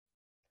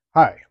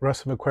Hi,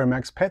 Russ of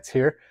Aquarium Pets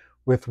here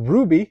with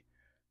Ruby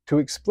to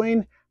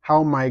explain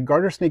how my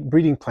garter snake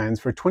breeding plans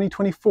for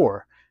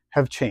 2024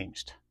 have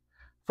changed.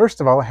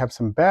 First of all, I have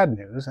some bad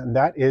news, and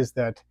that is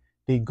that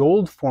the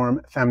gold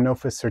form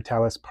Thamnophis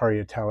sirtalis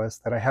parietalis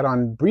that I had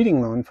on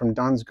breeding loan from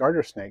Don's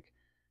garter snake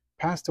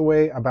passed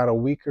away about a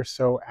week or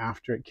so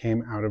after it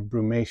came out of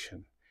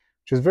brumation,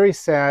 which was very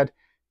sad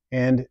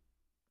and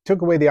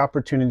took away the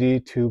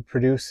opportunity to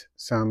produce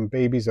some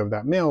babies of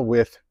that male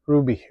with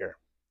Ruby here.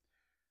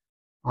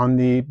 On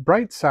the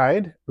bright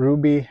side,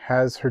 Ruby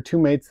has her two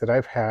mates that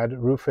I've had,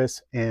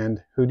 Rufus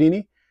and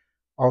Houdini,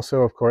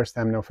 also, of course,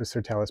 Thamnophis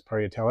sirtalis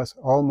parietalis,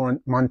 all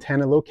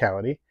Montana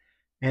locality,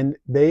 and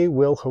they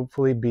will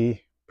hopefully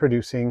be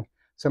producing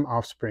some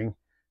offspring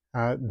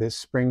this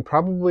spring,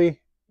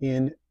 probably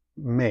in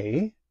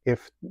May,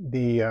 if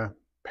the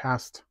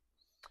past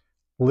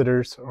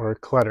litters or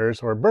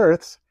clutters or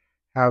births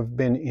have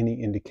been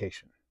any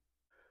indication.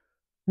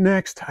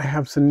 Next, I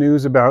have some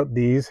news about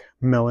these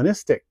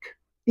melanistic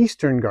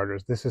Eastern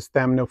garters. This is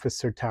Thamnophis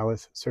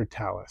sirtalis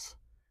sirtalis,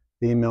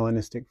 the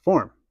melanistic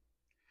form.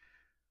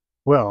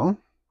 Well,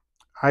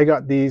 I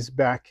got these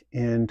back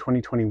in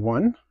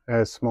 2021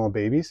 as small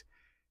babies,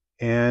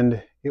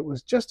 and it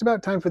was just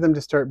about time for them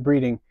to start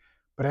breeding.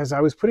 But as I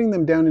was putting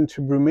them down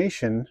into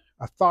brumation,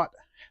 a thought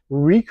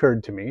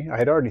recurred to me. I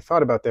had already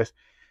thought about this,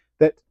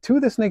 that two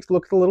of the snakes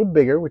looked a little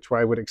bigger, which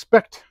I would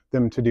expect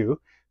them to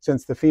do,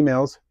 since the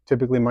females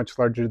typically much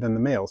larger than the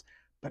males,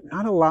 but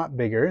not a lot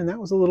bigger, and that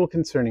was a little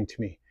concerning to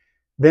me.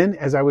 Then,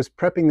 as I was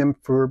prepping them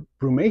for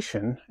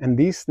brumation, and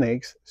these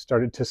snakes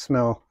started to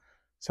smell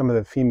some of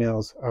the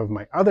females of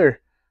my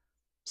other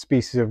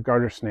species of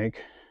garter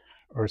snake,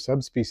 or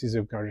subspecies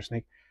of garter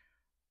snake,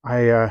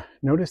 I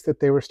noticed that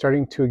they were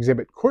starting to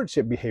exhibit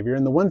courtship behavior,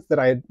 and the ones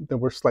that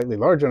were slightly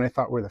larger and I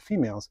thought were the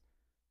females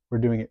were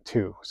doing it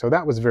too. So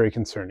that was very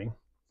concerning.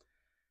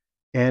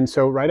 And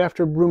so right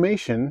after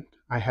brumation,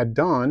 I had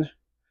Dawn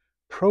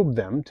probe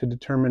them to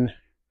determine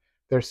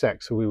their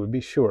sex so we would be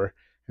sure,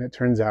 and it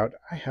turns out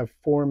I have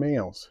 4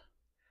 males.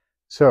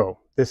 So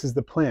this is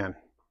the plan.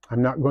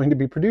 I'm not going to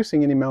be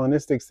producing any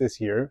melanistics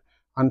this year,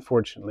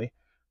 unfortunately,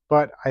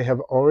 but I have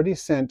already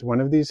sent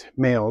one of these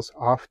males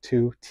off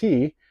to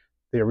T,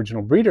 the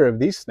original breeder of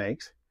these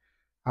snakes,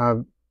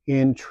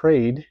 in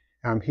trade.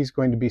 He's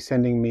going to be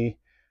sending me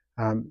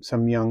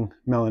some young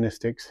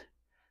melanistics,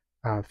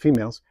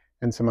 females,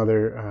 and some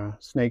other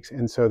snakes,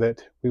 and so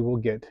that we will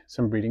get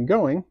some breeding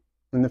going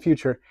in the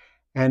future.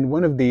 And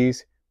one of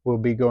these will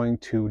be going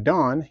to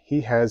Don. He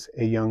has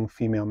a young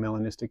female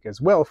melanistic as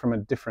well from a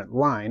different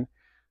line.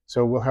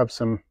 So we'll have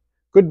some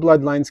good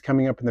bloodlines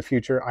coming up in the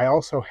future. I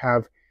also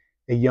have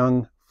a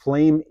young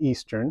flame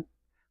Eastern,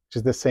 which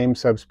is the same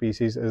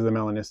subspecies as the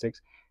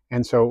melanistics.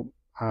 And so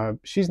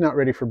she's not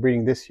ready for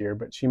breeding this year,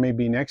 but she may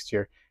be next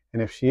year.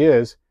 And if she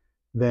is,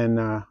 then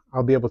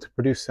I'll be able to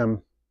produce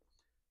some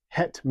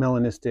het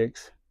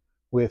melanistics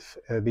with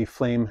the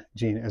flame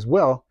gene as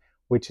well,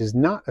 which is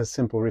not a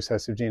simple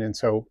recessive gene and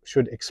so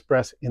should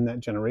express in that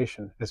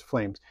generation as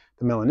flames.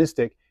 The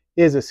melanistic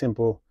is a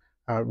simple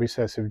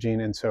recessive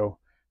gene, and so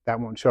that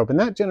won't show up in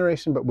that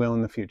generation, but will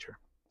in the future.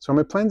 So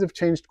my plans have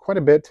changed quite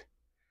a bit,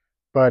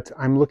 but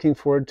I'm looking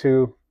forward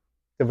to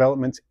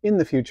developments in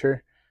the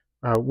future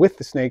with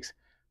the snakes.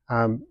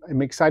 I'm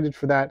excited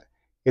for that.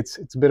 It's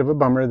a bit of a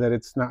bummer that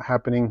it's not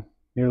happening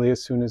nearly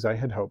as soon as I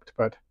had hoped,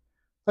 but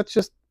that's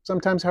just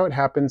sometimes how it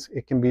happens.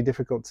 It can be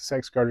difficult to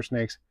sex garter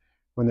snakes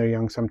when they're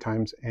young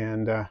sometimes,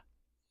 and I'm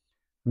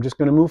just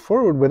going to move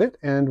forward with it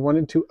and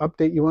wanted to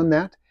update you on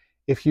that.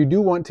 If you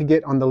do want to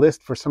get on the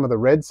list for some of the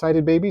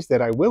red-sided babies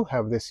that I will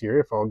have this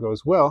year, if all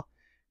goes well,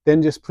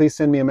 then just please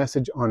send me a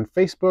message on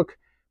Facebook,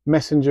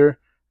 Messenger,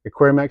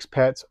 Aquarium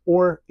Pets,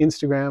 or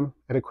Instagram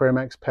at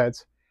Aquarium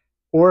Pets,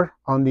 or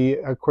on the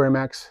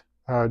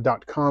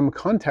aquariumax.com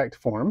contact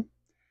form.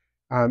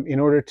 In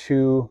order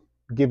to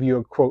give you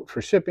a quote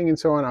for shipping and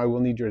so on, I will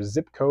need your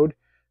zip code,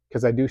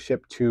 because I do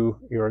ship to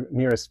your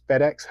nearest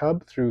FedEx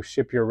hub through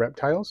Ship Your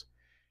Reptiles.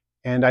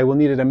 And I will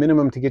need at a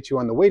minimum to get you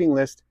on the waiting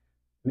list,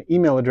 an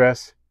email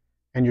address,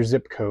 and your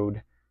zip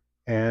code.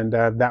 And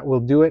that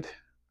will do it.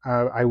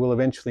 I will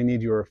eventually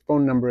need your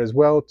phone number as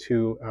well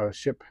to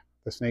ship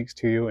the snakes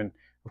to you, and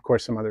of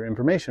course some other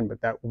information, but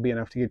that will be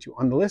enough to get you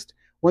on the list.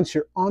 Once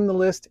you're on the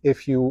list,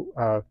 if you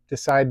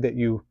decide that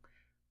you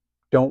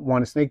don't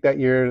want a snake that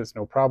year, that's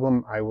no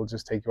problem. I will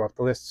just take you off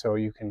the list so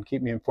you can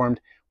keep me informed.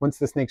 Once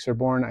the snakes are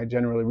born, I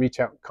generally reach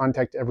out,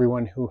 contact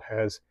everyone who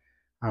has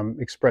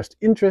expressed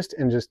interest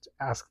and just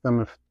ask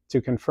them to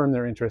confirm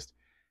their interest.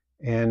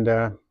 And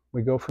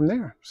we go from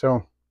there.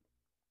 So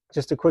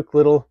just a quick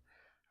little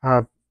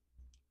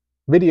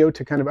video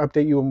to kind of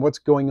update you on what's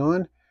going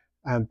on.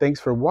 Thanks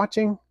for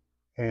watching.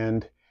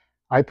 And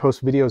I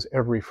post videos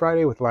every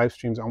Friday with live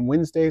streams on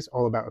Wednesdays,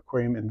 all about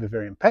aquarium and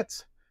vivarium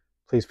pets.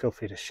 Please feel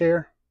free to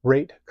share,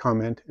 rate,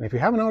 comment, and if you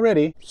haven't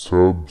already,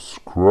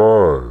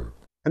 subscribe.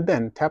 And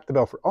then tap the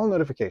bell for all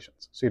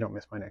notifications so you don't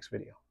miss my next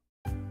video.